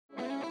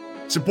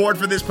Support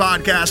for this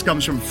podcast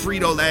comes from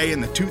Frito-Lay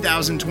and the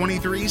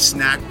 2023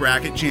 Snack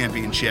Bracket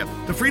Championship.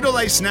 The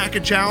Frito-Lay Snack-A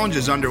Challenge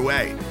is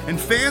underway, and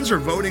fans are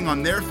voting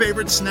on their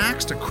favorite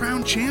snacks to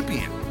crown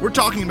champion. We're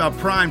talking about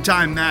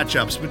prime-time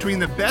matchups between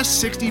the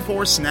best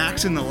 64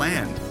 snacks in the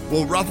land.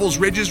 Will Ruffles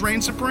Ridges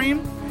reign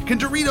supreme? Can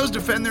Doritos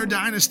defend their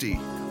dynasty?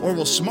 Or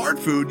will Smart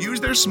Food use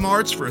their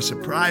smarts for a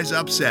surprise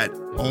upset?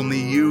 Only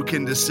you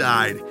can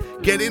decide.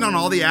 Get in on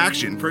all the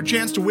action for a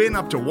chance to win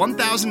up to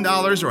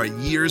 $1,000 or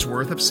a year's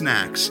worth of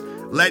snacks.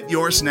 Let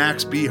your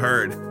snacks be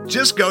heard.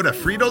 Just go to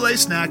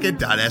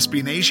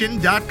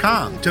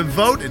fritolaysnacket.sbnation.com to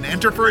vote and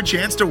enter for a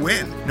chance to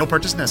win. No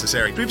purchase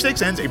necessary.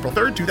 Sweepstakes ends April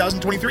 3rd,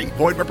 2023.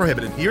 Void where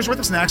prohibited. Year's worth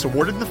of snacks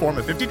awarded in the form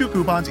of 52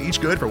 coupons, each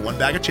good for one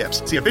bag of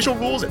chips. See official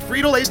rules at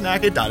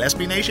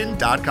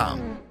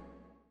fritolaysnacket.sbnation.com.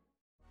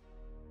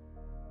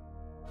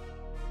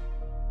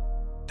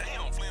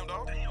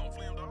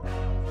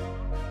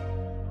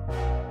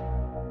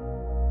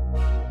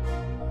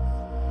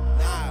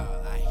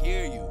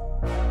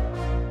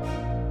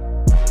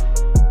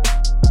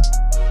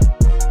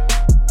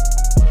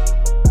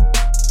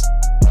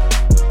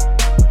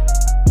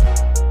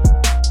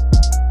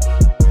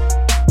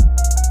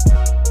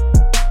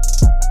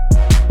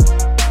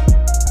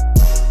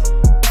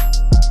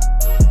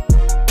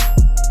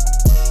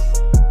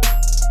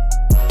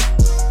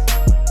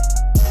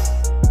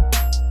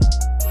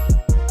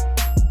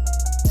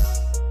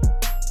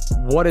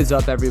 What is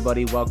up,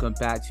 everybody? Welcome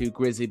back to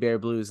Grizzly Bear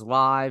Blues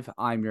Live.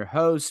 I'm your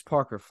host,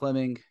 Parker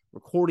Fleming,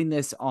 recording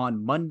this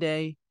on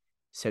Monday,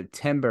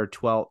 September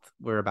 12th.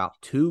 We're about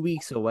 2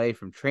 weeks away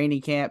from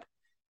training camp,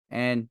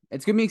 and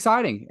it's going to be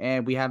exciting.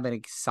 And we have an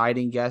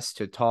exciting guest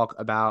to talk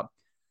about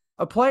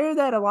a player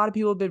that a lot of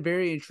people have been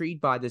very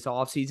intrigued by this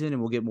offseason, and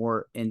we'll get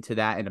more into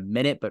that in a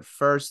minute. But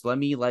first, let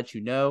me let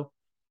you know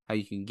how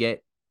you can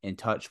get in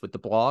touch with the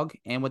blog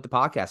and with the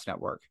podcast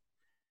network.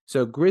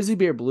 So Grizzly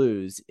Bear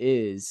Blues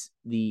is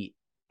the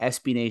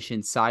SB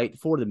Nation site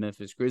for the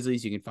Memphis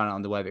Grizzlies. You can find it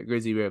on the web at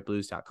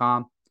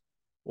grizzlybearblues.com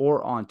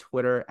or on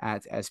Twitter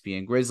at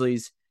SBN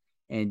Grizzlies.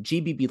 And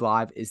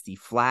GBBLive is the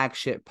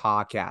flagship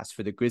podcast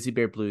for the Grizzly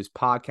Bear Blues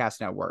podcast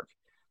network,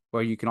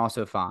 where you can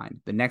also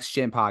find the Next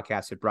Gen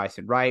podcast with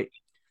Bryson Wright,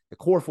 the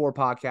Core 4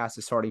 podcast,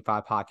 the Starting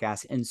 5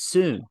 podcast, and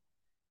soon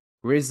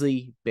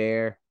Grizzly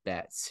Bear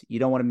Bets. You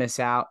don't want to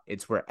miss out.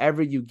 It's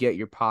wherever you get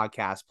your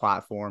podcast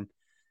platform: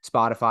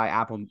 Spotify,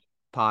 Apple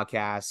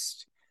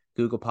Podcasts,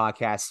 Google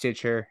Podcasts,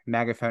 Stitcher,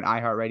 Megaphone,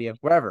 iHeartRadio,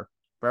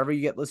 wherever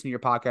you get listening to your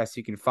podcast,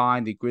 you can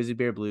find the Grizzly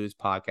Bear Blues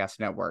Podcast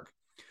Network.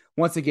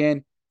 Once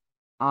again,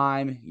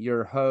 I'm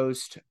your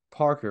host,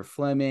 Parker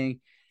Fleming.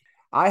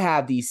 I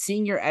have the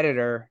senior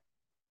editor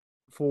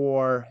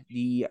for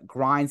the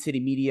Grind City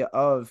Media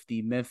of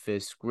the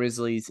Memphis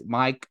Grizzlies,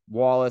 Mike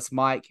Wallace.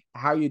 Mike,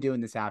 how are you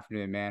doing this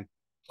afternoon, man?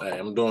 Hey,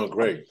 I'm doing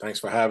great. Thanks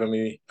for having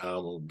me.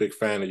 I'm a big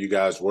fan of you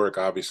guys' work.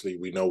 Obviously,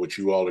 we know what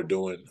you all are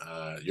doing.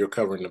 You're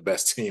covering the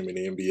best team in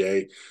the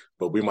NBA,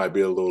 but we might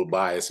be a little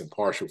biased and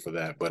partial for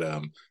that. But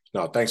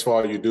no, thanks for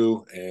all you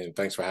do, and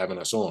thanks for having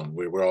us on.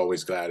 We're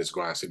always glad as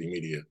Grind City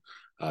Media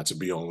to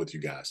be on with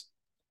you guys.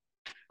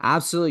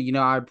 Absolutely. You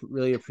know, I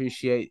really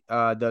appreciate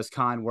those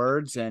kind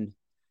words, and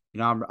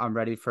you know, I'm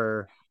ready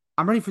for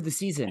the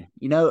season.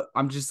 You know,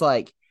 I'm just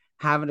like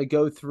having to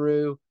go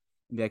through.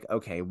 Be like,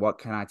 okay, what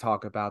can I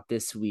talk about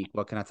this week?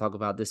 What can I talk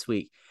about this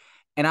week?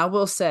 And I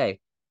will say,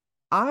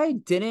 I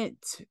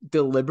didn't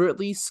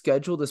deliberately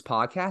schedule this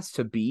podcast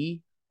to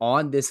be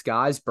on this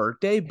guy's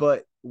birthday,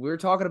 but we're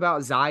talking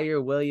about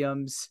Ziaire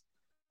Williams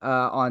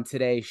on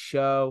today's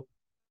show.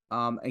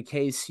 In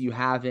case you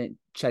haven't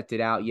checked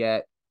it out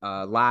yet,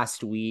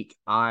 last week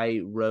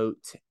I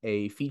wrote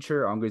a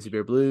feature on Grizzly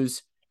Bear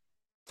Blues.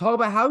 Talk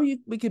about how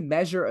we can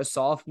measure a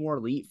sophomore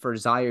leap for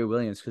Ziaire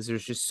Williams, because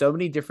there's just so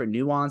many different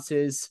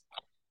nuances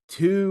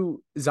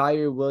to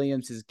Ziaire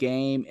Williams'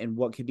 game and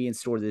what could be in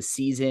store this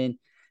season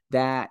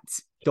that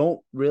don't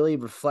really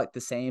reflect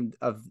the same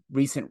of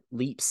recent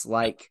leaps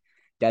like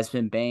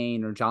Desmond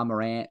Bane or John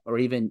Morant or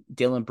even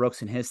Dylan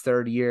Brooks in his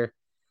third year.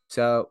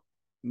 So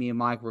me and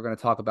Mike, we're going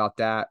to talk about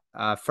that.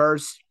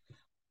 First,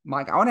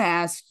 Mike, I want to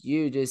ask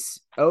you,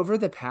 just over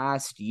the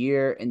past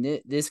year,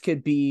 and this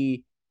could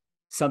be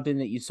something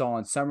that you saw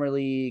in Summer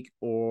League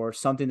or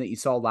something that you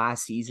saw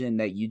last season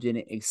that you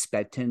didn't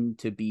expect him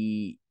to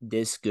be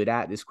this good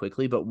at this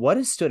quickly, but what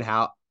has stood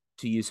out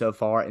to you so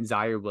far in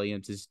Ziaire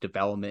Williams'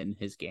 development in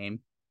his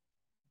game?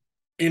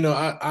 You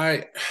know,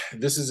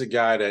 this is a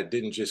guy that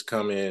didn't just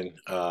come in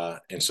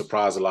and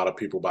surprise a lot of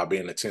people by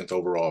being the 10th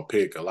overall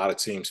pick. A lot of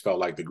teams felt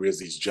like the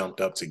Grizzlies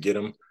jumped up to get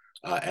him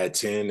at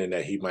 10 and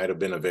that he might have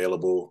been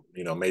available,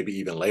 you know, maybe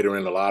even later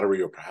in the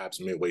lottery or perhaps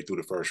midway through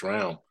the first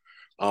round.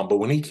 But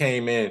when he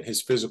came in,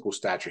 his physical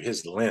stature,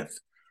 his length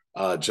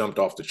jumped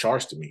off the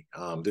charts to me.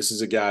 This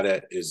is a guy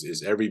that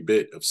is every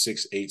bit of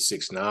 6'8",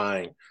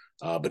 6'9",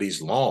 but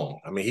he's long.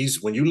 I mean,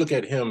 when you look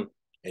at him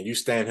and you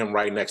stand him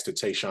right next to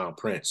Tayshaun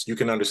Prince, you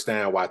can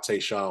understand why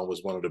Tayshaun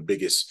was one of the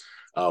biggest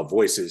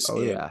voices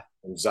in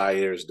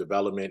Ziaire's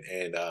development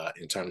and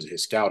in terms of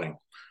his scouting.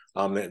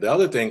 The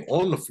other thing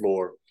on the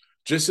floor,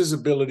 just his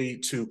ability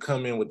to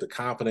come in with the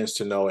confidence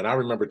to know. And I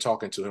remember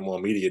talking to him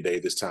on media day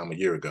this time a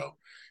year ago.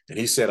 And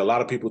he said, a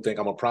lot of people think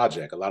I'm a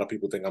project. A lot of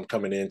people think I'm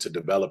coming in to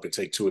develop and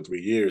take 2 or 3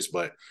 years.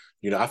 But,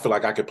 I feel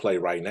like I could play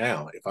right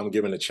now. If I'm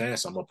given a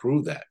chance, I'm going to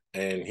prove that.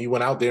 And he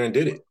went out there and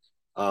did it.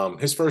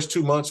 His first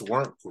 2 months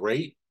weren't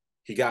great.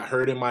 He got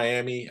hurt in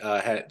Miami,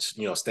 had,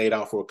 stayed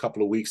out for a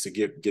couple of weeks to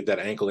get that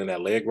ankle and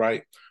that leg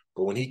right.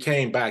 But when he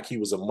came back, he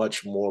was a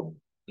much more,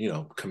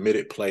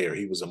 committed player.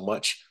 He was a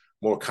much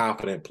more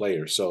confident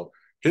player. So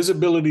his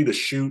ability to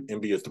shoot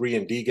and be a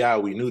 3-and-D guy,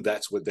 we knew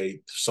that's what they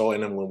saw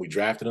in him when we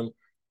drafted him.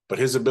 But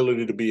his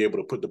ability to be able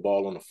to put the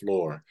ball on the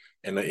floor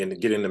and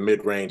get in the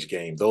mid-range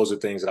game, those are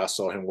things that I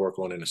saw him work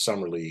on in the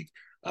summer league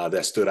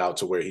that stood out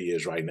to where he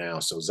is right now.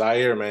 So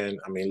Ziaire, man,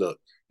 I mean, look,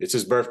 it's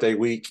his birthday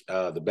week.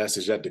 The best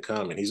is yet to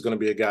come, and he's going to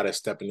be a guy that's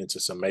stepping into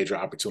some major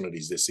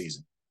opportunities this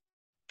season.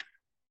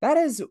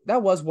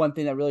 That was one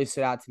thing that really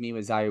stood out to me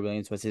with Ziaire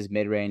Williams was his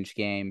mid-range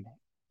game.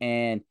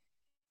 And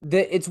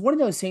it's one of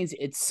those things,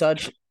 it's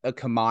such a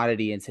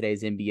commodity in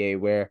today's NBA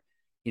where,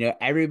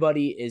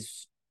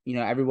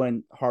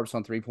 everyone harps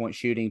on 3-point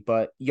shooting,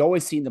 but you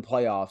always see in the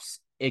playoffs,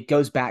 it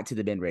goes back to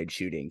the mid-range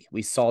shooting.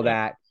 We saw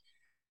that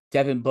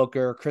Devin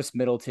Booker, Chris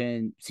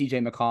Middleton,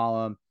 CJ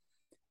McCollum,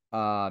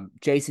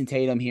 Jason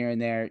Tatum here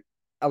and there.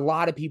 A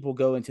lot of people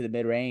go into the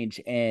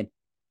mid-range, and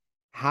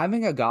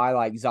having a guy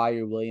like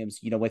Ziaire Williams,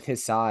 with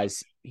his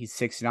size, he's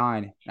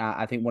 6'9".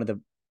 I think one of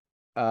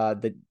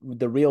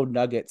the real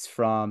nuggets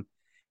from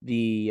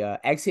the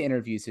exit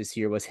interviews this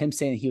year was him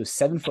saying he was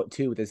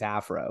 7'2" with his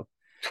afro,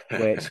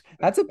 which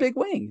that's a big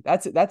wing.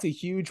 That's a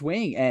huge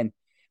wing. And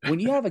when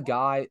you have a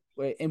guy,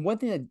 and one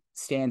thing that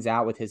stands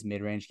out with his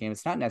mid-range game,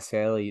 it's not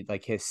necessarily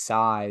like his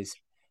size,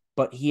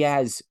 but he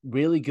has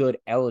really good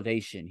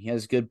elevation. He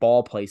has good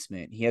ball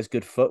placement. He has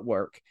good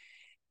footwork.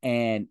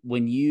 And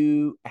when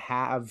you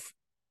have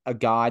a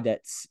guy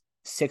that's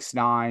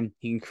 6'9",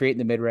 he can create in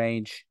the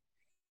mid-range,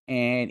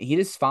 and he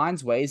just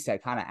finds ways to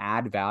kind of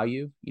add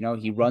value.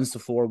 He runs the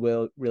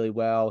floor really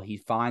well. He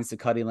finds the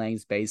cutting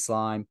lanes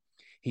baseline.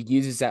 He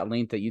uses that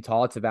length that you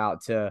talked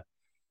about to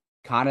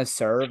kind of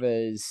serve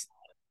as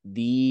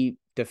the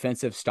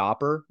defensive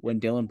stopper when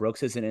Dylan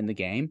Brooks isn't in the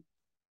game.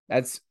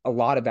 That's a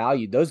lot of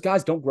value. Those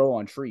guys don't grow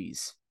on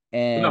trees.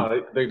 And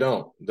no, they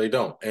don't. They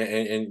don't.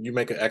 And you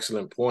make an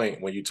excellent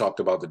point when you talked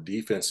about the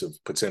defensive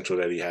potential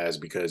that he has,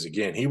 because,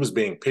 again, he was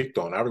being picked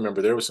on. I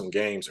remember there were some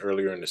games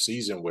earlier in the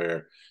season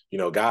where,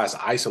 guys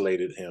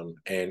isolated him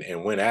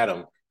and went at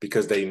him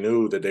because they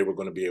knew that they were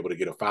going to be able to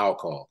get a foul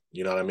call.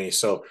 You know what I mean?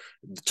 So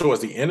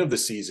towards the end of the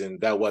season,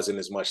 that wasn't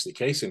as much the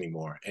case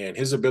anymore. And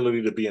his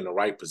ability to be in the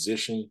right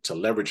position, to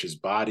leverage his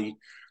body,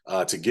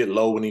 to get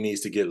low when he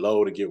needs to get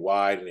low, to get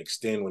wide and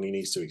extend when he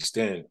needs to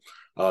extend.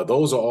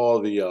 Those are all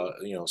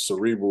the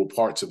cerebral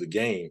parts of the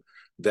game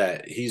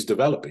that he's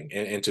developing.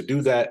 And to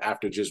do that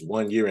after just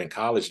 1 year in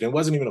college, and it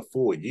wasn't even a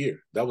full year.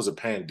 That was a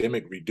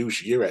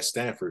pandemic-reduced year at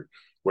Stanford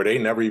where they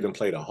never even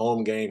played a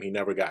home game. He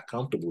never got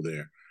comfortable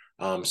there.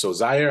 So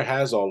Ziaire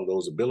has all of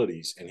those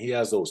abilities, and he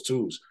has those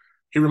tools.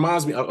 He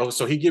reminds me of,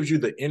 so he gives you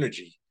the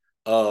energy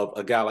of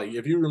a guy like,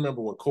 if you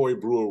remember when Corey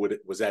Brewer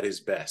was at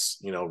his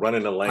best,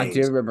 running the lanes.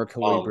 I do remember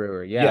Corey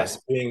Brewer, yeah. Yes,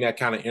 being that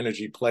kind of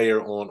energy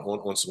player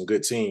on some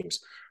good teams.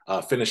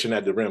 Finishing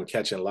at the rim,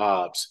 catching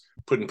lobs,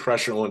 putting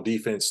pressure on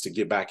defense to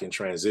get back in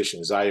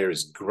transition. Ziaire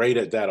is great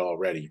at that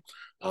already.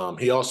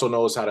 He also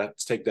knows how to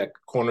take that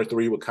corner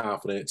three with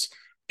confidence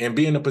and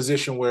be in a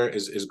position where,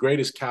 as great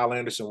as Kyle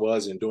Anderson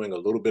was in doing a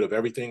little bit of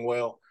everything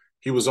well,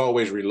 he was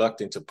always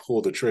reluctant to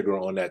pull the trigger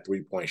on that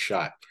 3-point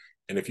shot.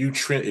 And if you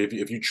trend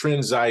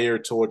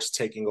Ziaire towards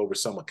taking over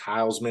some of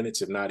Kyle's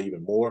minutes, if not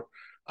even more,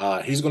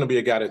 he's going to be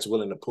a guy that's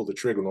willing to pull the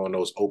trigger on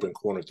those open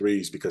corner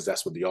threes, because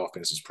that's what the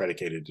offense is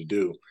predicated to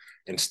do,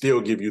 and still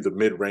give you the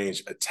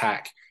mid-range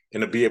attack and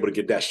to be able to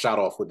get that shot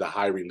off with the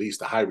high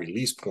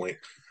release point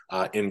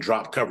in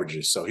drop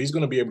coverages. So he's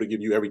going to be able to give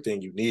you everything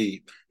you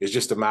need. It's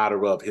just a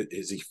matter of,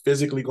 is he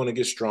physically going to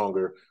get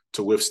stronger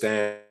to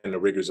withstand the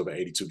rigors of an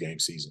 82-game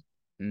season?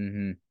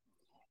 Mm-hmm.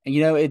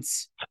 And,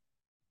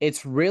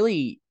 it's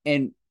really,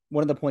 and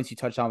one of the points you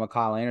touched on with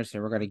Kyle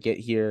Anderson, we're going to get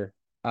here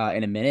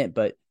in a minute,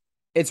 but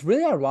it's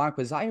really ironic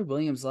with Ziaire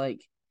Williams.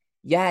 Like,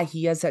 yeah,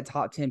 he has that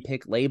top 10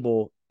 pick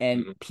label,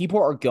 and people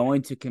are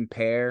going to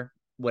compare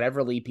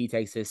whatever leap he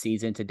takes this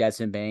season to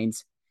Desmond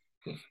Bane's.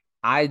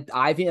 I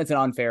think that's an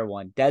unfair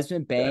one.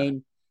 Desmond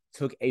Bane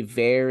took a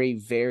very,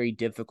 very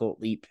difficult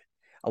leap.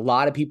 A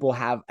lot of people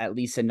have at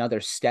least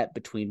another step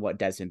between what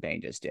Desmond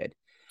Bane just did.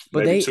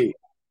 But maybe two.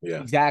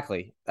 Yeah.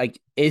 Exactly.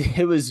 Like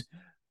it was,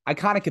 I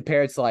kind of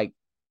compare it to like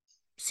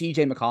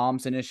CJ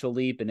McCollum's initial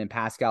leap and then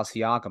Pascal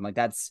Siakam. Like,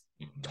 that's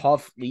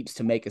tough leaps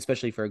to make,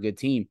 especially for a good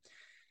team.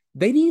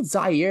 They need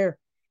Ziaire,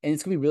 and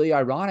it's going to be really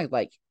ironic.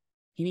 Like,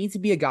 he needs to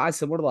be a guy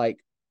similar to like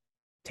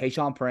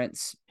Tayshaun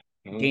Prince,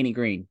 Danny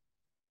Green.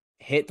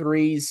 Hit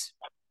threes,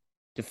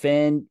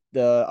 defend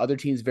the other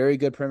team's very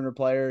good perimeter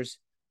players,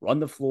 run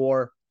the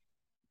floor.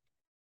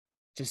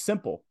 Just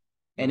simple.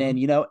 And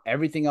then,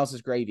 everything else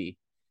is gravy.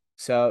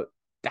 So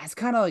that's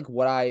kind of like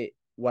what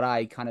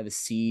I kind of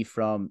see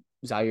from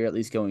Ziaire at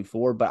least going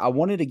forward. But I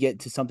wanted to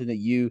get to something that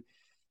you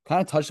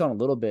kind of touched on a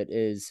little bit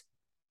is,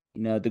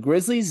 the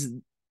Grizzlies,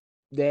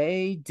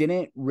 they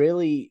didn't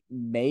really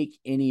make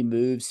any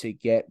moves to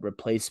get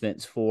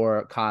replacements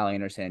for Kyle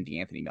Anderson and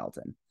DeAnthony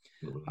Melton.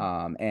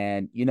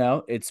 And,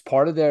 it's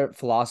part of their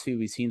philosophy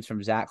we've seen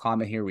from Zach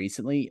Kleiman here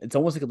recently. It's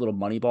almost like a little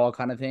Moneyball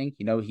kind of thing.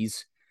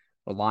 He's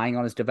relying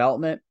on his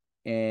development,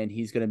 and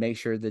he's going to make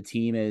sure the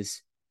team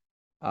is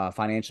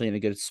financially in a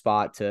good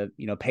spot to,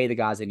 pay the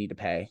guys they need to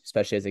pay,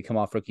 especially as they come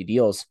off rookie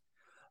deals.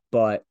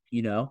 But,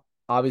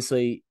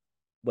 obviously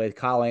with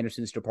Kyle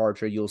Anderson's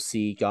departure, you'll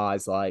see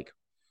guys like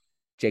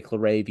Jake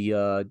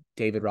LaRavia,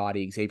 David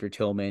Roddy, Xavier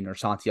Tillman, or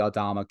Santi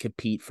Aldama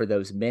compete for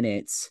those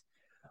minutes.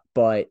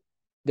 But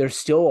there's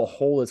still a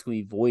hole that's going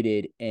to be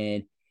voided.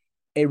 And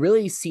it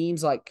really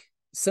seems like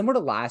similar to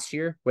last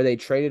year where they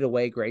traded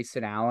away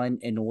Grayson Allen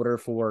in order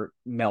for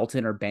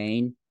Melton or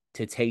Bane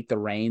to take the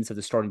reins of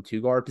the starting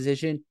two-guard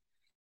position.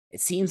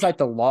 It seems like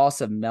the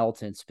loss of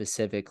Melton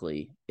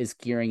specifically is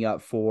gearing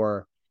up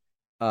for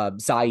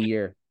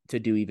Ziaire to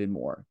do even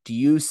more. Do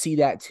you see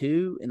that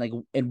too?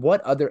 And in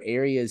what other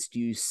areas do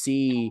you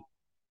see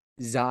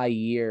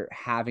Ziaire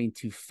having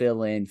to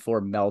fill in for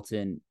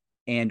Melton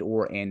and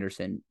or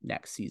Anderson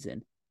next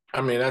season?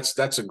 I mean,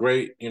 that's a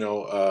great,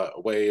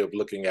 way of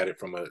looking at it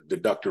from a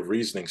deductive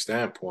reasoning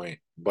standpoint.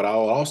 But I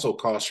would also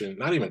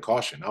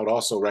I would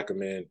also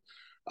recommend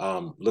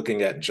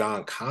looking at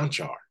John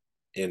Conchar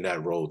in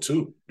that role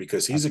too,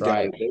 because he's That's a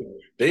guy, right.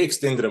 they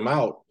extended him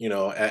out,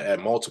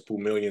 at multiple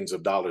millions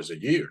of dollars a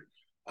year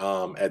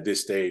at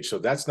this stage. So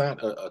that's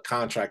not a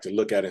contract to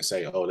look at and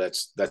say, oh,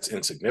 that's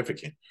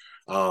insignificant.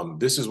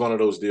 This is one of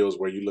those deals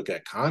where you look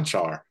at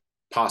Conchar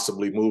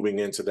possibly moving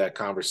into that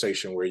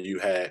conversation where you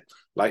had,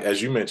 like, as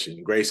you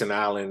mentioned, Grayson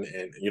Allen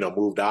and,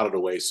 moved out of the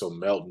way so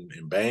Melton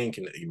and Bane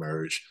can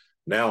emerge.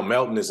 Now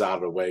Melton is out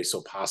of the way,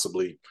 so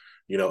possibly,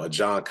 a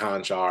John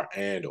Conchar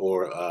and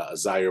or a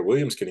Ziaire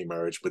Williams can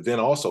emerge, but then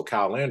also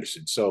Kyle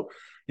Anderson. So,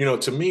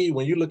 to me,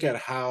 when you look at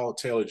how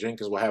Taylor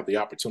Jenkins will have the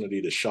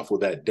opportunity to shuffle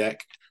that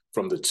deck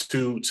from the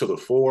 2 to the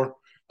 4,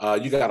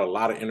 you got a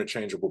lot of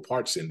interchangeable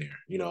parts in there.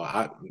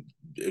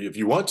 If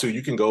you want to,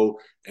 you can go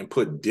and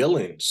put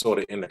Dylan sort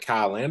of in the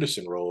Kyle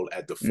Anderson role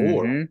at the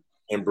 4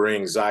 and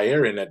bring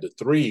Ziaire in at the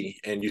 3,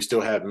 and you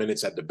still have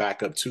minutes at the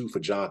backup 2 for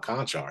John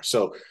Conchar.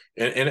 So,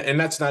 and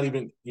that's not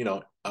even,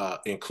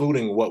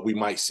 including what we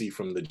might see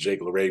from the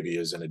Jake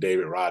LaRavias and the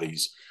David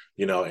Roddies,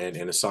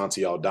 and the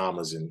Santi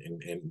Aldamas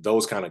and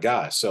those kind of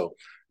guys. So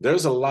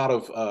there's a lot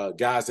of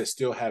guys that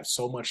still have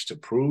so much to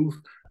prove.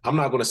 I'm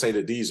not going to say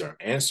that these are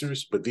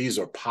answers, but these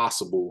are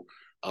possible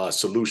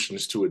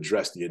solutions to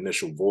address the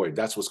initial void.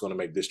 That's what's going to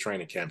make this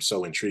training camp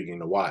so intriguing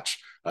to watch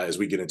as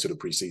we get into the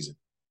preseason.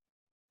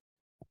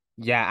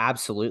 Yeah,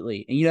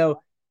 absolutely. And,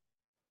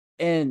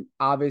 and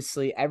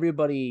obviously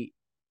everybody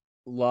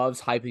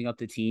loves hyping up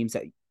the teams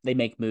that they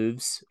make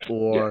moves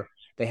or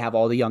they have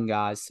all the young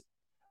guys.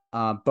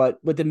 But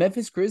with the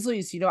Memphis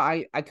Grizzlies,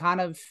 I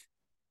kind of,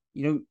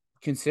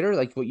 consider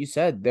like what you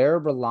said, they're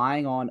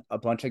relying on a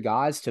bunch of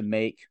guys to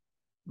make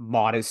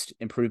modest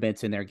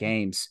improvements in their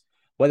games,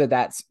 whether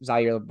that's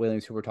Ziaire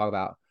Williams, who we're talking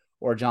about,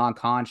 or John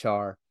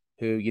Conchar,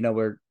 who,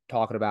 we're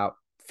talking about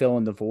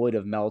filling the void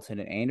of Melton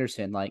and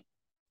Anderson. Like,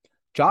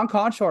 John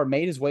Conchar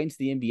made his way into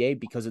the NBA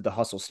because of the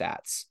hustle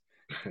stats,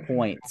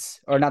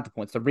 points, or not the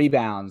points, the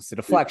rebounds, the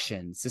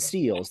deflections, the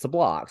steals, the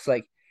blocks.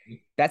 Like,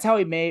 that's how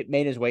he made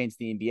his way into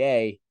the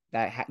NBA.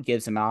 That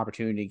gives him an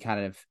opportunity to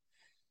kind of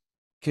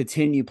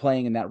continue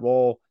playing in that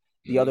role.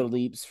 The other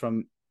leaps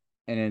from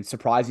and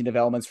surprising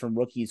developments from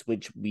rookies,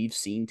 which we've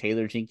seen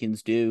Taylor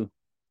Jenkins do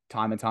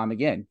time and time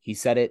again. He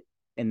said it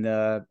in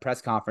the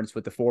press conference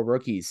with the 4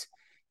 rookies.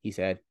 He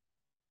said,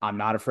 I'm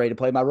not afraid to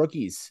play my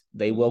rookies.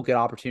 They will get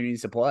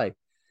opportunities to play.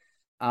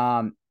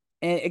 And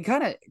it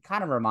kind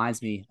of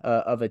reminds me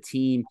of a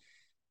team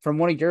from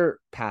one of your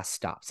past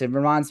stops. It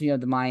reminds me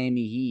of the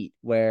Miami Heat,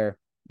 where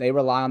they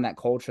rely on that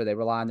culture. They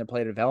rely on their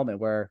player development,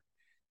 where,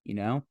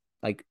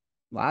 like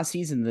last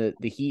season,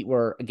 the Heat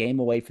were a game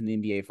away from the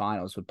NBA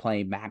Finals with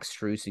playing Max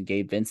Strus and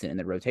Gabe Vincent in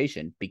the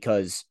rotation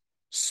because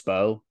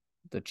Spo,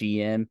 the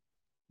GM,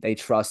 they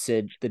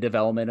trusted the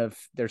development of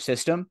their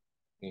system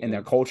and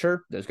their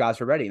culture. Those guys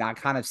were ready. And I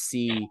kind of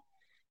see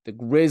the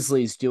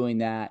Grizzlies doing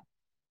that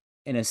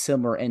in a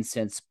similar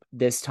instance,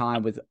 this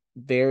time with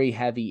very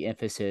heavy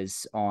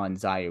emphasis on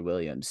Ziaire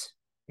Williams.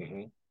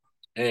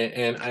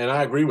 And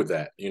I agree with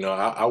that.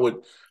 I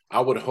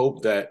would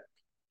hope that,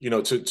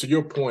 to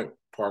your point,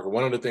 Parker,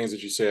 one of the things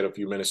that you said a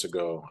few minutes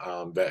ago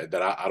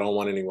that I don't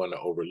want anyone to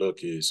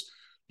overlook is,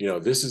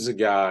 this is a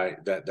guy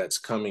that's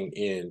coming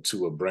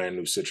into a brand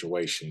new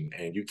situation,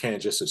 and you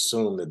can't just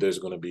assume that there's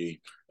going to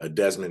be a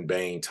Desmond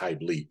Bane type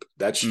leap.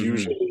 That's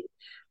usually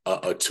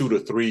a 2 to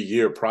 3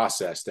 year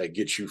process that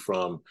gets you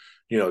from,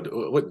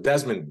 what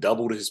Desmond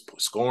doubled his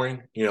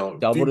scoring,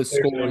 doubled his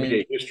scoring.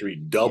 NBA history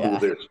doubled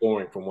their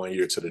scoring from one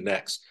year to the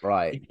next.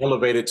 Right. He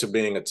elevated to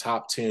being a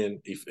top 10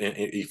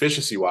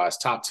 efficiency wise,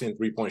 top 10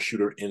 3-point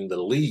shooter in the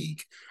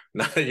league.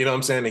 You know what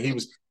I'm saying? And he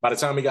was, by the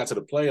time he got to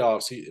the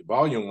playoffs,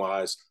 volume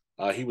wise,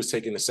 he was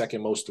taking the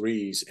second most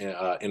threes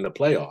in the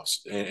playoffs.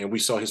 And we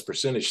saw his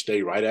percentage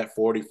stay right at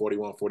 40,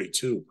 41,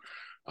 42.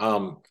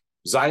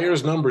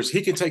 Ziaire's numbers,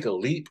 he can take a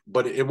leap,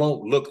 but it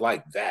won't look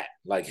like that.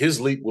 Like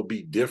his leap will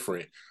be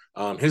different.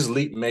 His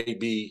leap may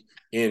be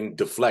in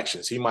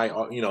deflections. He might,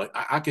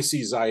 I could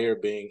see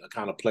Ziaire being a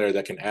kind of player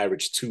that can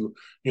average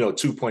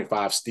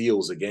 2.5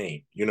 steals a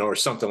game, or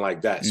something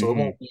like that. So it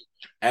won't be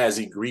as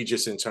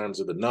egregious in terms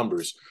of the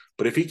numbers.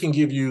 But if he can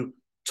give you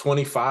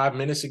 25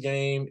 minutes a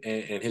game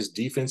and his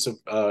defensive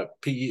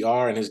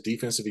PER and his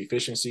defensive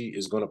efficiency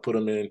is going to put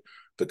him in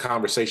the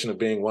conversation of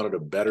being one of the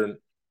better,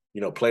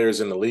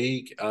 players in the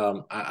league,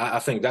 I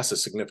think that's a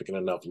significant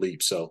enough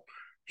leap. So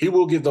he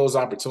will get those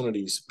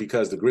opportunities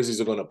because the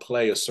Grizzlies are going to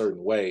play a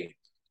certain way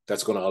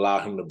that's going to allow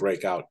him to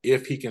break out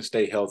if he can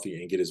stay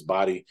healthy and get his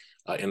body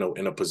in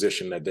a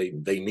position that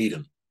they need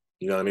him.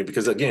 You know what I mean?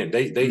 Because again,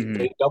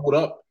 they doubled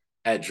up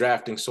at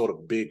drafting sort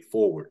of big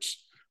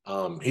forwards.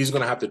 He's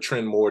going to have to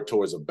trend more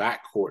towards a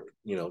backcourt,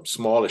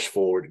 smallish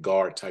forward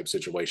guard type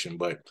situation.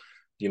 But,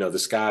 the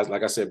sky's,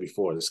 like I said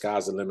before, the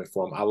sky's the limit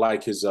for him. I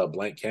like his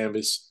blank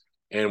canvas.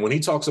 And when he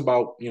talks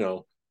about,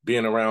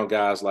 being around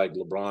guys like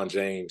LeBron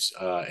James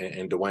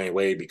and Dwayne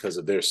Wade because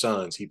of their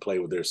sons, he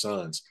played with their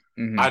sons.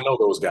 I know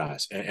those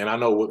guys, and I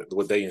know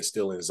what they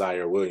instill in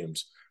Ziaire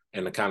Williams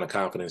and the kind of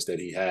confidence that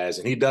he has.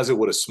 And he does it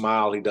with a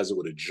smile. He does it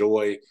with a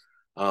joy.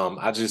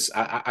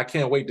 I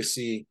can't wait to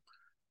see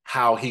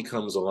how he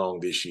comes along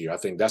this year. I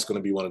think that's going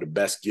to be one of the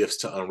best gifts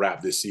to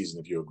unwrap this season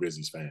if you're a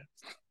Grizzlies fan.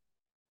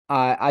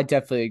 I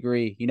definitely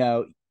agree.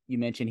 You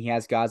mentioned he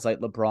has guys like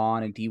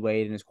LeBron and D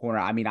Wade in his corner.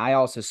 I mean, I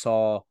also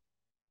saw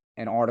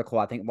an article,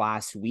 I think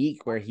last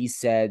week, where he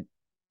said,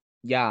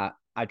 yeah,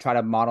 I try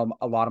to model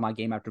a lot of my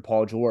game after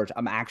Paul George.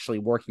 I'm actually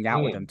working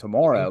out with him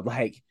tomorrow.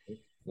 Like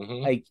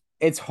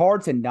it's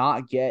hard to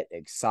not get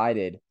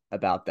excited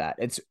about that.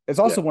 It's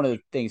also one of the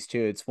things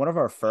too. It's one of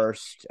our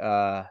first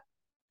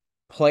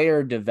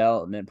player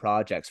development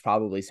projects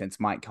probably since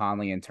Mike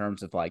Conley, in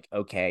terms of like,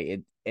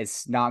 okay,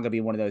 it's not going to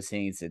be one of those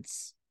things.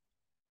 It's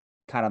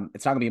not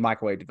going to be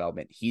microwave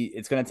development.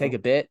 It's going to take a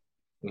bit,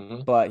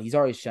 but he's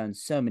already shown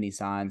so many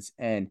signs.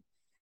 And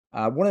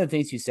one of the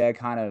things you said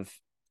kind of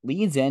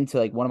leads into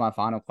like one of my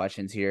final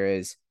questions here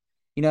is,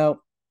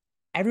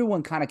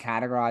 everyone kind of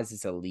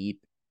categorizes a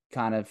leap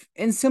kind of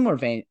in similar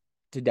vein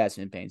to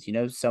Desmond Bane's,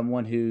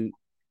 someone who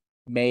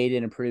made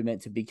an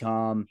improvement to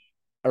become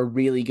a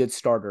really good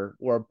starter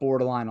or a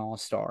borderline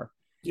all-star.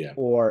 Yeah.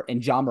 Or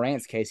in John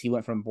Morant's case, he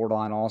went from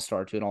borderline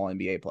all-star to an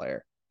all-NBA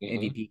player,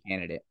 MVP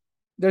candidate.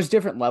 There's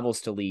different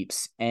levels to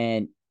leaps.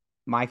 And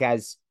Mike,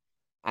 as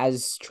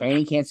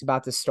training camp's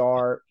about to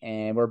start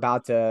and we're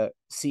about to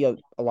see a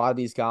lot of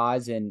these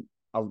guys, and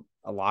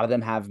a lot of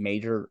them have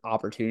major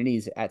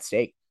opportunities at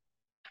stake.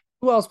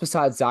 Who else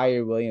besides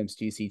Ziaire Williams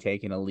do you see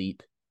taking a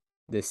leap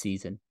this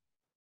season?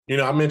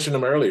 I mentioned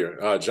him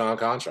earlier, John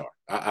Conchar.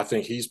 I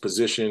think he's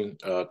positioned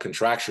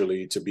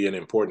contractually to be an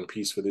important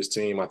piece for this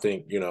team. I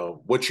think,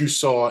 what you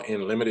saw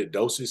in limited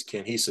doses,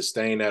 can he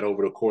sustain that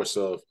over the course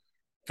of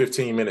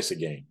 15 minutes a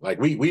game? Like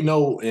we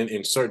know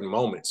in certain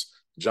moments,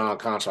 John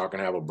Conchar can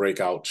have a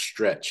breakout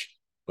stretch,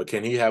 but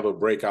can he have a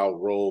breakout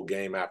role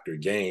game after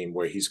game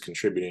where he's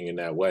contributing in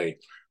that way?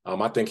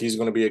 I think he's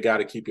going to be a guy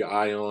to keep your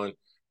eye on.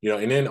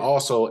 And then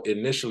also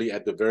initially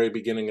at the very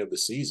beginning of the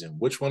season,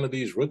 which one of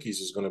these rookies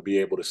is going to be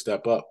able to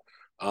step up?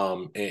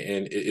 And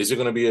is it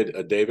going to be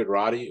a David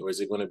Roddy or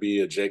is it going to be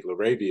a Jake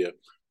LaRavia?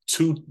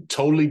 Two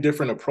totally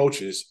different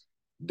approaches.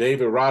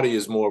 David Roddy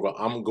is more of a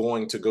I'm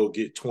going to go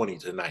get 20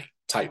 tonight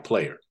type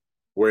player,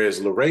 whereas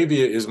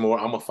LaRavia is more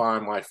I'm going to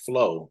find my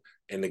flow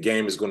and the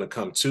game is going to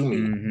come to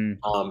me.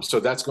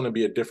 So that's going to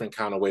be a different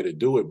kind of way to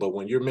do it. But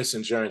when you're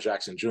missing Jaren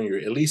Jackson Jr.,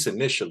 at least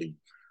initially,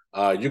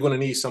 you're going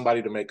to need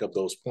somebody to make up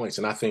those points.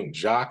 And I think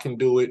Ja can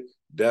do it.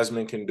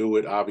 Desmond can do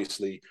it,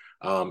 obviously.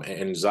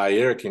 And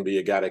Ziaire can be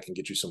a guy that can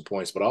get you some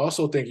points. But I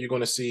also think you're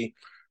going to see,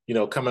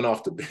 coming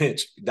off the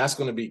bench, that's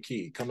going to be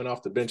key. Coming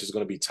off the bench is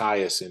going to be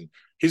Tyus, and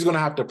he's going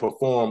to have to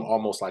perform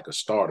almost like a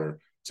starter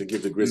to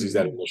give the Grizzlies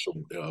that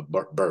initial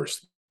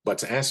burst. But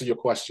to answer your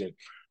question,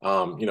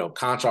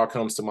 Conchar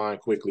comes to mind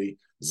quickly.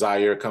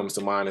 Ziaire comes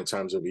to mind in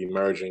terms of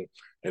emerging.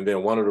 And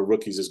then one of the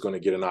rookies is going to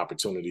get an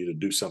opportunity to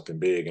do something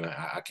big. And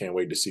I can't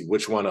wait to see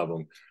which one of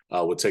them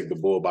will take the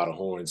bull by the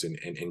horns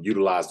and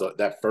utilize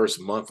that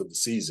first month of the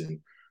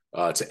season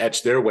to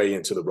etch their way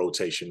into the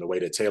rotation the way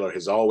that Taylor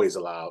has always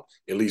allowed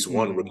at least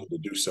one rookie to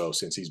do so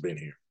since he's been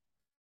here.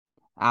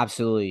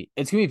 Absolutely.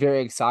 It's going to be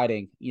very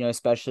exciting,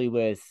 especially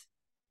with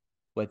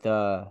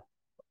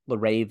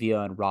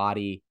LaRavia and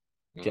Roddy.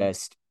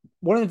 Just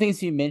one of the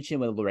things you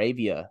mentioned with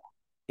LaRavia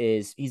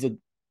is he's a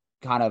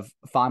kind of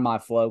find my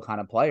flow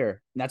kind of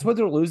player. And that's what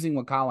they're losing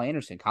with Kyle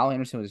Anderson. Kyle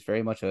Anderson was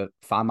very much a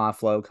find my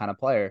flow kind of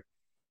player.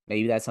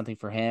 Maybe that's something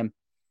for him.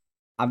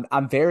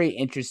 I'm very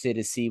interested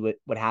to see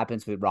what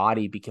happens with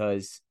Roddy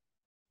because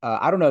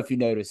I don't know if you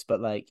noticed,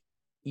 but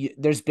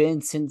there's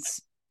been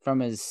from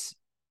his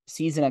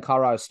season at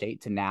Colorado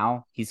State to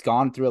now, he's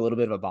gone through a little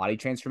bit of a body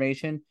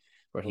transformation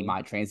where he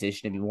might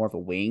transition to be more of a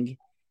wing.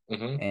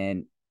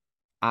 And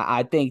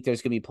I think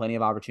there's going to be plenty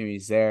of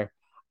opportunities there.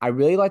 I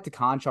really like the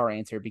Conchar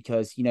answer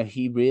because,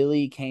 he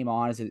really came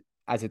on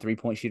as a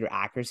three-point shooter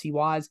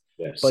accuracy-wise,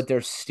 Yes. but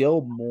there's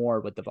still more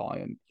with the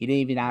volume. He didn't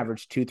even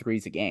average 2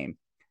 threes a game.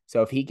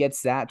 So if he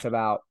gets that to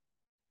about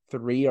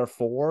 3 or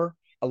 4,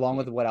 along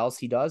with what else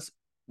he does,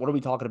 what are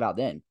we talking about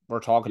then? We're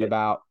talking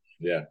about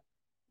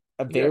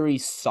a very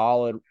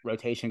solid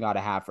rotation guy to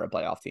have for a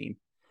playoff team.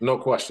 No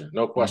question.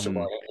 No question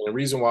about it. And the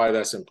reason why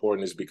that's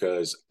important is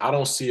because I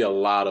don't see a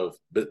lot of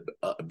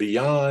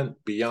beyond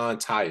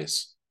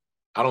Tyus.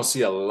 I don't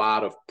see a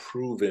lot of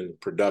proven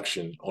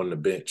production on the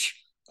bench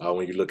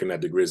when you're looking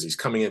at the Grizzlies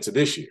coming into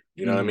this year.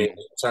 You know what I mean? In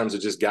terms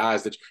of just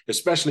guys that,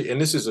 especially,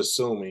 and this is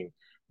assuming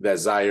that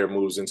Ziaire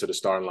moves into the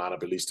starting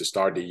lineup at least to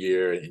start the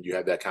year, and you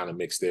have that kind of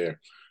mix there.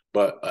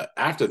 But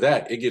after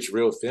that, it gets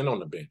real thin on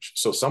the bench.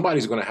 So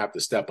somebody's going to have to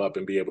step up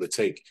and be able to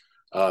take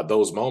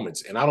those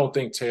moments. And I don't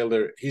think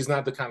Taylor, he's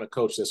not the kind of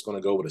coach that's going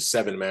to go with a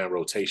 7-man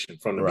rotation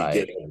from the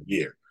beginning of the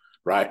year,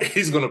 right?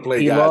 He's going to play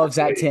he guys. He loves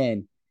that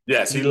 10.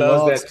 Yes, he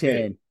loves that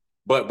 10.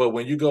 But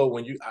when you go,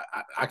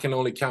 I can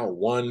only count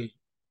one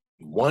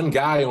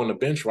guy on the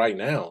bench right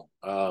now,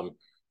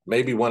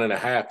 maybe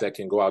 1.5 that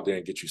can go out there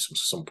and get you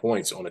some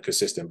points on a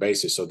consistent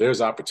basis. So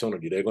there's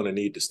opportunity. They're going to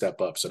need to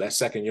step up. So that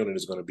second unit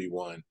is going to be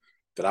one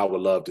that I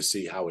would love to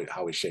see how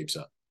it shapes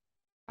up.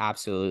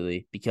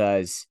 Absolutely.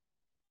 Because,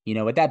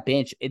 with that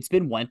bench, it's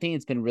been one thing.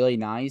 It's been really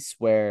nice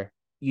where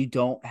you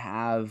don't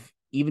have,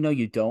 even though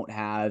you don't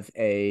have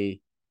a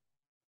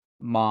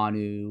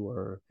Manu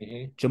or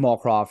Jamal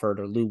Crawford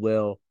or Lou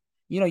Will,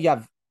 you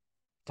have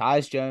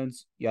Tyus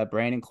Jones, you have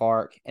Brandon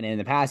Clark, and in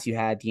the past you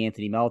had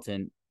DeAnthony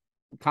Melton,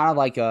 kind of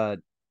like a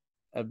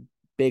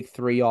big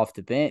 3 off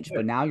the bench,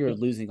 but now you're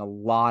losing a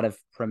lot of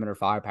perimeter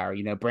firepower.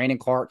 Brandon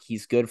Clark,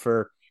 he's good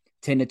for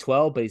 10 to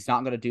 12, but he's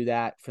not going to do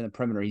that from the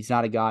perimeter. He's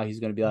not a guy who's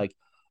going to be like,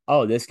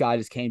 oh, this guy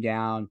just came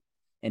down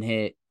and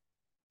hit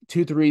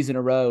 2 threes in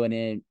a row and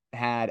then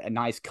had a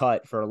nice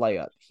cut for a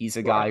layup. He's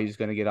a guy who's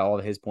going to get all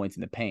of his points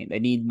in the paint. They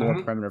need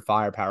more perimeter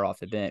firepower off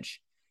the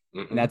bench.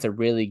 And that's a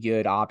really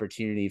good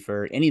opportunity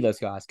for any of those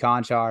guys.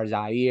 Conchar,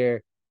 Ziaire,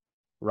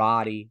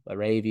 Roddy,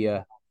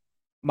 Laravia.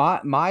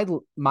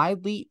 My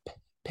leap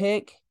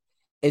pick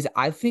is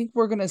I think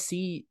we're gonna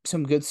see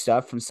some good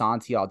stuff from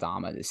Santi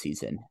Aldama this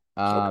season.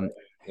 Okay.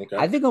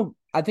 I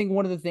think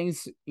one of the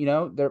things,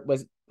 there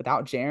was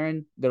without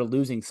Jaren, they're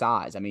losing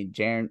size. I mean,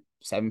 Jaren,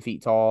 7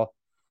 feet tall,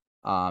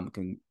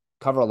 can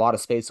cover a lot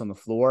of space on the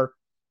floor.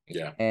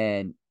 Yeah.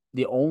 And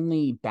the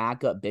only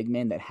backup big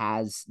man that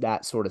has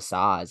that sort of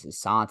size is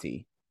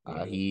Santi.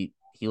 He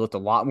looked a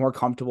lot more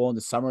comfortable in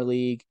the summer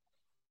league.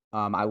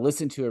 I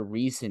listened to a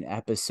recent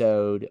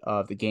episode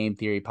of the Game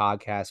Theory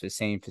podcast with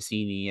Sam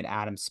Facini and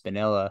Adam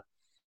Spinella,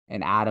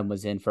 and Adam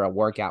was in for a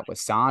workout with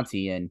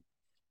Santi, and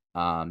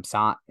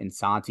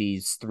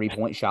Santi's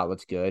 3-point shot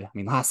looks good. I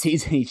mean, last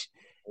season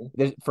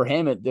for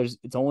him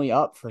it's only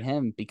up for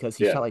him because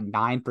he shot like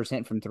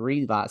 9% from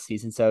 3 last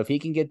season. So if he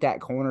can get that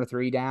corner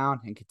 3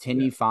 down and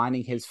continue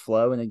finding his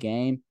flow in the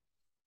game,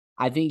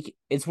 I think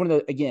it's one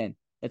of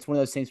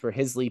those things where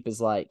his leap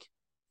is like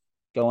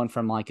going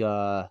from like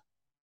a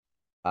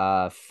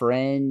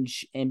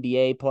fringe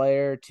NBA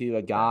player to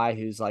a guy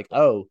who's like,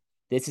 oh,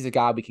 this is a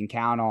guy we can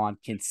count on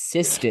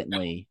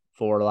consistently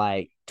for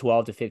like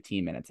 12 to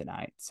 15 minutes a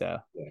night. So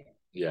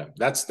yeah,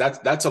 that's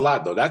a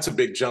lot though. That's a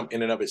big jump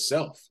in and of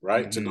itself,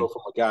 right? To go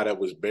from a guy that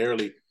was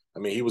barely, I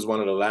mean, he was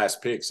one of the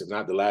last picks, if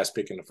not the last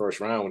pick in the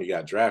first round when he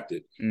got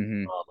drafted.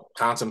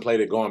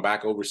 Contemplated going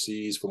back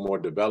overseas for more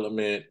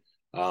development.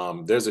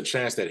 There's a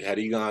chance that had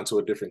he gone to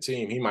a different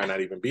team, he might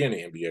not even be in the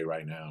NBA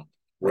right now.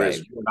 Whereas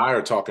you and I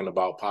are talking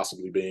about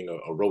possibly being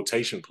a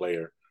rotation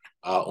player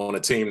on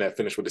a team that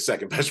finished with the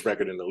second best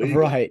record in the league.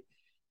 Right.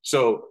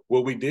 So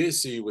what we did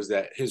see was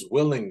that his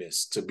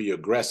willingness to be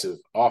aggressive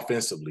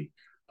offensively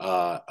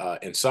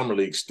in summer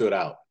league stood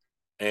out.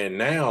 And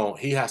now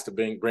he has to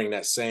bring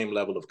that same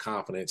level of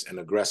confidence and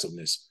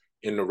aggressiveness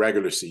in the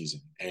regular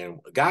season. And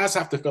guys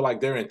have to feel like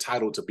they're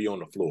entitled to be on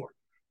the floor,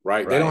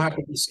 right? They don't have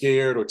to be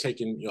scared or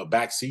taking a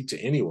back seat to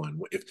anyone.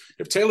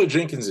 If Taylor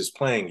Jenkins is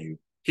playing you,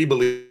 he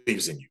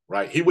believes in you,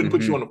 right? He wouldn't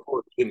put you on the floor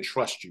if he didn't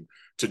trust you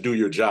to do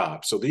your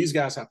job. So these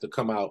guys have to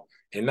come out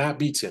and not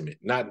be timid,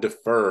 not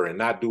defer, and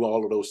not do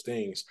all of those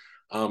things.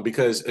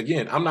 Because,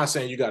 again, I'm not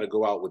saying you got to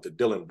go out with the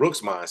Dylan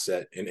Brooks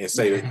mindset and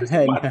say that this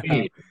is my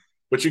team,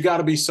 but you got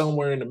to be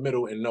somewhere in the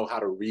middle and know how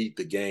to read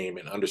the game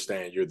and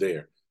understand you're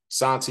there.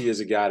 Santi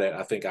is a guy that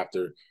I think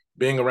after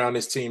being around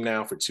this team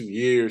now for 2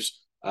 years,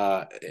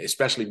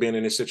 especially being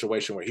in this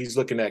situation where he's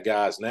looking at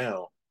guys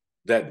now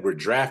that were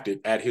drafted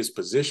at his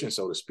position,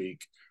 so to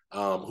speak,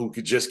 who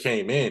just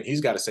came in, he's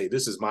got to say,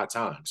 this is my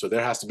time. So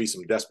there has to be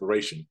some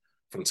desperation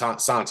from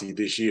Santi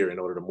this year in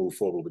order to move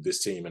forward with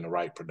this team in the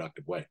right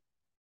productive way.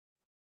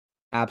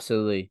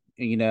 Absolutely.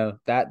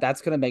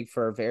 That's going to make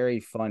for a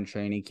very fun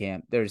training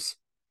camp.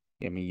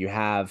 You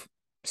have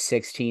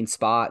 16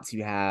 spots.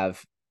 You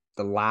have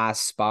the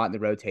last spot in the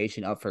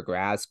rotation up for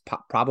grabs,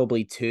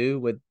 probably 2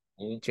 with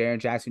Jaren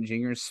Jackson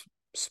Jr.'s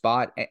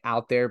spot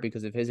out there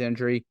because of his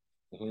injury.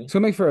 It's going to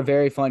make for a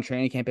very fun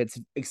training camp. It's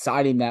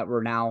exciting that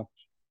we're now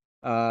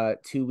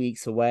 2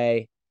 weeks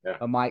away.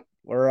 Yeah. Mike,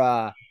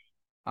 we're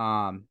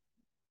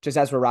just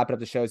as we're wrapping up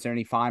the show, is there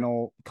any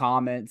final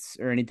comments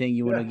or anything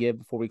you want to give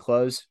before we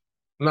close?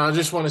 No, I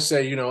just want to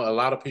say, a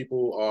lot of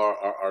people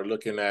are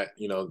looking at,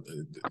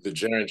 the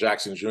Jaren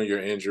Jackson Jr.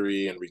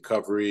 injury and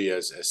recovery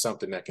as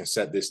something that can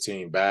set this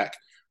team back.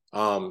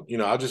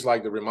 I'd just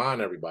like to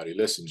remind everybody,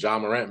 listen, Ja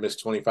Morant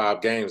missed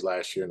 25 games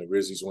last year and the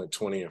Grizzlies went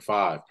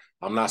 20-5.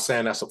 I'm not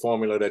saying that's a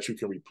formula that you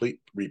can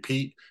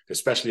repeat,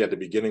 especially at the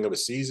beginning of a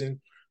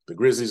season. The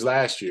Grizzlies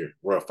last year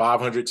were a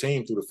 500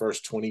 team through the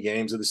first 20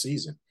 games of the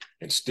season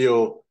and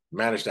still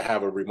managed to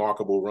have a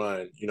remarkable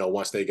run,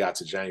 once they got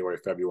to January,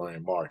 February,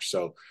 and March.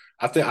 So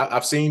I think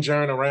I've seen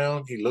Jaren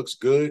around. He looks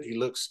good. He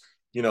looks,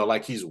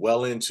 like he's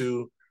well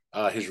into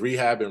his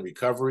rehab and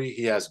recovery.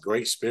 He has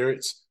great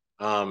spirits.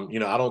 I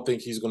don't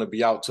think he's going to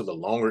be out to the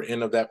longer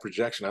end of that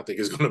projection. I think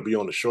he's going to be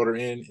on the shorter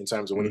end in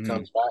terms of when he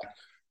comes back.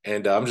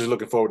 And I'm just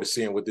looking forward to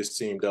seeing what this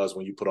team does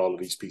when you put all of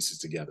these pieces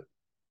together.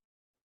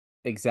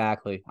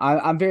 Exactly.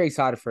 I'm very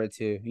excited for it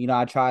too.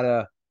 I try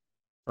to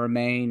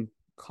remain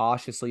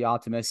cautiously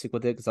optimistic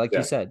with it because, like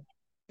you said,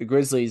 the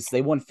Grizzlies,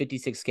 they won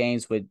 56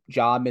 games with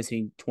Ja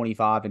missing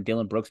 25 and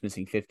Dylan Brooks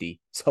missing 50.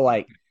 So,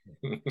 like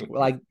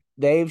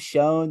they've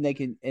shown they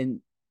can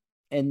in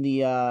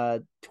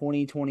the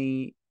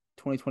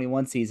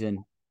 2020-2021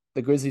 season,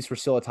 the Grizzlies were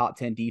still a top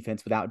 10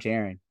 defense without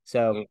Jaren.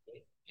 So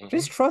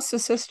just trust the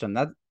system.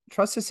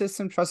 Trust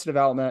the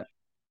development.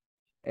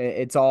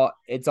 It's all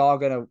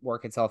going to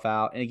work itself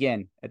out. And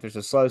again, if there's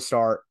a slow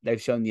start,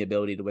 they've shown the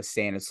ability to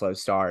withstand a slow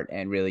start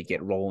and really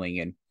get rolling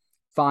and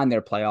find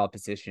their playoff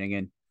positioning.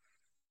 And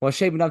well,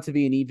 shaping up to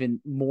be an even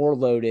more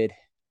loaded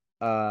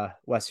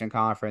Western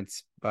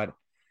Conference. But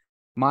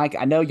Mike,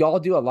 I know y'all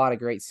do a lot of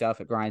great stuff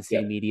at Grind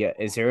City Media.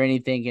 Is there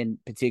anything in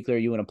particular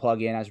you want to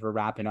plug in as we're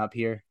wrapping up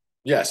here?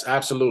 Yes,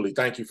 absolutely.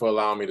 Thank you for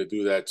allowing me to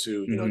do that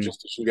too.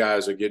 Just as you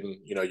guys are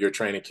getting, your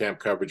training camp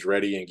coverage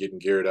ready and getting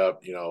geared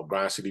up,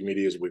 Grind City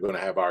Media we're going to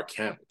have our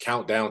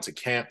countdown to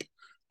camp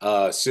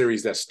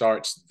series that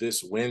starts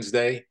this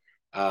Wednesday,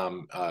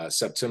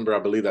 September, I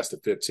believe that's the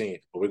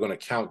 15th. But we're going to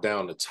count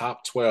down the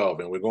top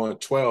 12, and we're going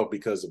 12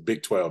 because of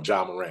Big 12,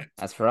 Ja Morant.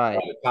 That's right.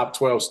 The top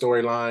 12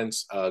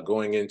 storylines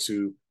going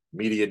into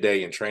media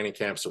day and training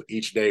camp. So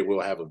each day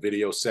we'll have a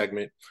video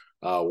segment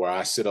where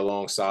I sit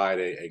alongside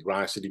a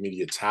Grind City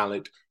Media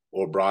talent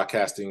or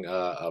broadcasting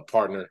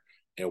partner,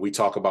 and we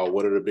talk about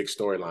what are the big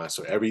storylines.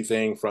 So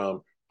everything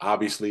from,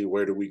 obviously,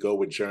 where do we go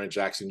with Jaren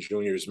Jackson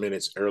Jr.'s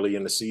minutes early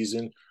in the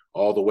season,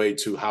 all the way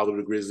to how do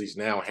the Grizzlies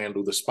now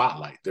handle the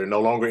spotlight. They're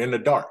no longer in the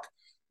dark.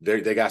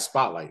 They got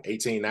spotlight,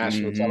 18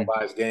 national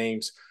televised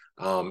games.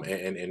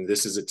 And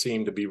this is a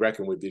team to be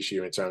reckoned with this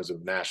year in terms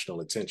of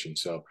national attention.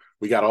 So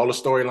we got all the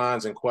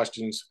storylines and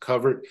questions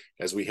covered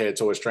as we head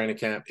towards training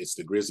camp. It's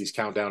the Grizzlies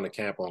Countdown to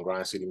Camp on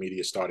Grind City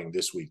Media starting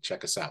this week.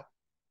 Check us out.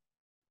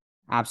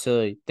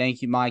 Absolutely.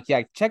 Thank you, Mike.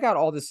 Yeah, check out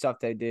all the stuff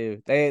they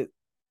do.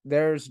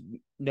 There's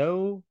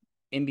no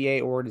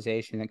NBA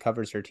organization that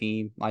covers their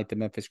team like the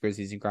Memphis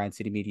Grizzlies and Grind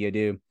City Media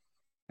do.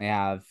 They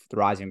have the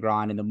Rise and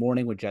Grind in the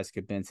morning with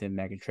Jessica Benson,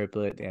 Megan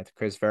Triplett. They have the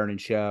Chris Vernon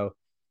show.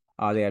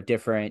 They have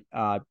different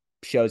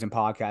shows and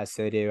podcasts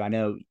they do. I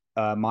know,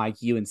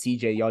 Mike, you and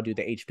CJ, y'all do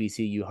the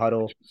HBCU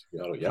huddle,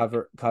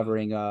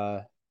 covering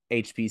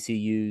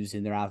HBCUs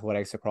and their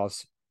athletics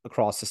across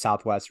the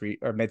Southwest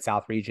or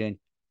Mid-South region.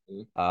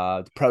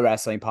 The pro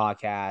wrestling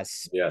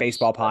podcast,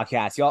 baseball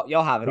podcast.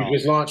 Y'all have it all.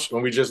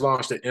 We just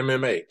launched the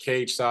MMA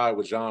Cage Side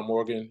with John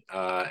Morgan,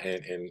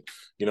 and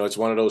it's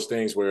one of those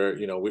things where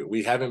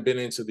we haven't been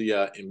into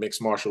the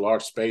mixed martial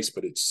arts space,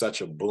 but it's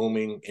such a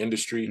booming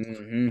industry.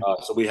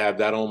 So we have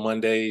that on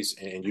Mondays,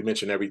 and you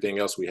mentioned everything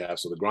else we have.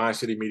 So the Grind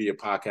City Media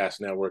Podcast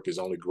Network is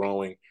only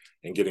growing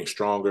and getting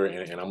stronger,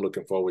 and I'm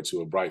looking forward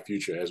to a bright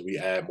future as we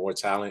add more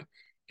talent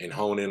and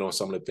hone in on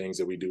some of the things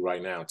that we do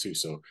right now too.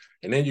 So,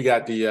 and then you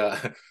got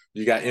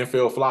you got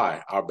Infield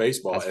Fly, our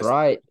baseball. That's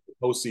right.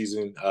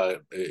 Postseason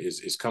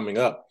is coming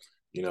up.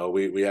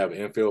 We have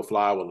Infield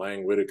Fly with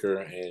Lang Whitaker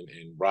and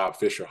Rob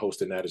Fisher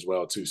hosting that as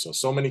well too.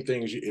 So many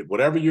things.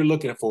 Whatever you're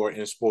looking for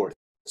in sports,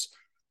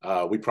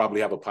 we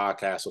probably have a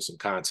podcast or some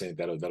content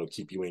that'll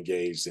keep you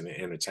engaged and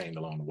entertained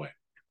along the way.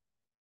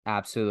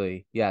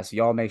 Absolutely, yes.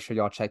 Y'all make sure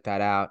y'all check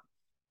that out.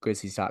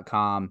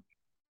 Grizzlies.com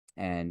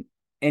and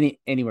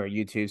anywhere,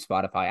 YouTube,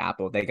 Spotify,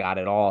 Apple, they got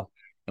it all.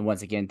 And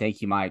once again,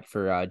 thank you, Mike,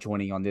 for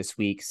joining on this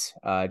week's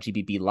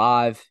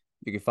GBBLive.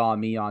 You can follow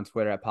me on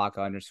Twitter at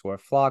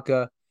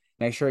Paca_Flocka.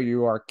 Make sure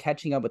you are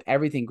catching up with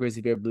everything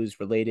Grizzly Bear Blues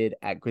related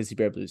at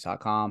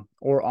grizzlybearblues.com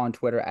or on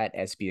Twitter at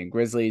SB and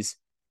Grizzlies.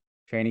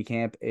 Training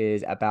camp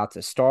is about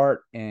to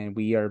start, and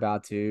we are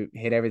about to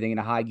hit everything in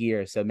a high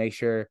gear. So make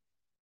sure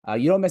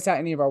you don't miss out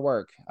any of our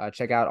work.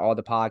 Check out all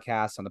the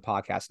podcasts on the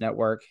podcast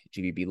network,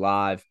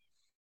 GBBLive.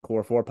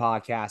 Core 4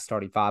 podcast,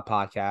 Starting 5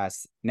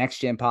 podcast, Next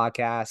Gen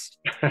podcast,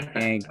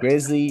 and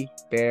Grizzly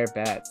Bear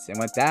Bets. And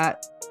with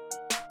that,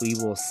 we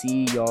will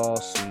see y'all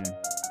soon.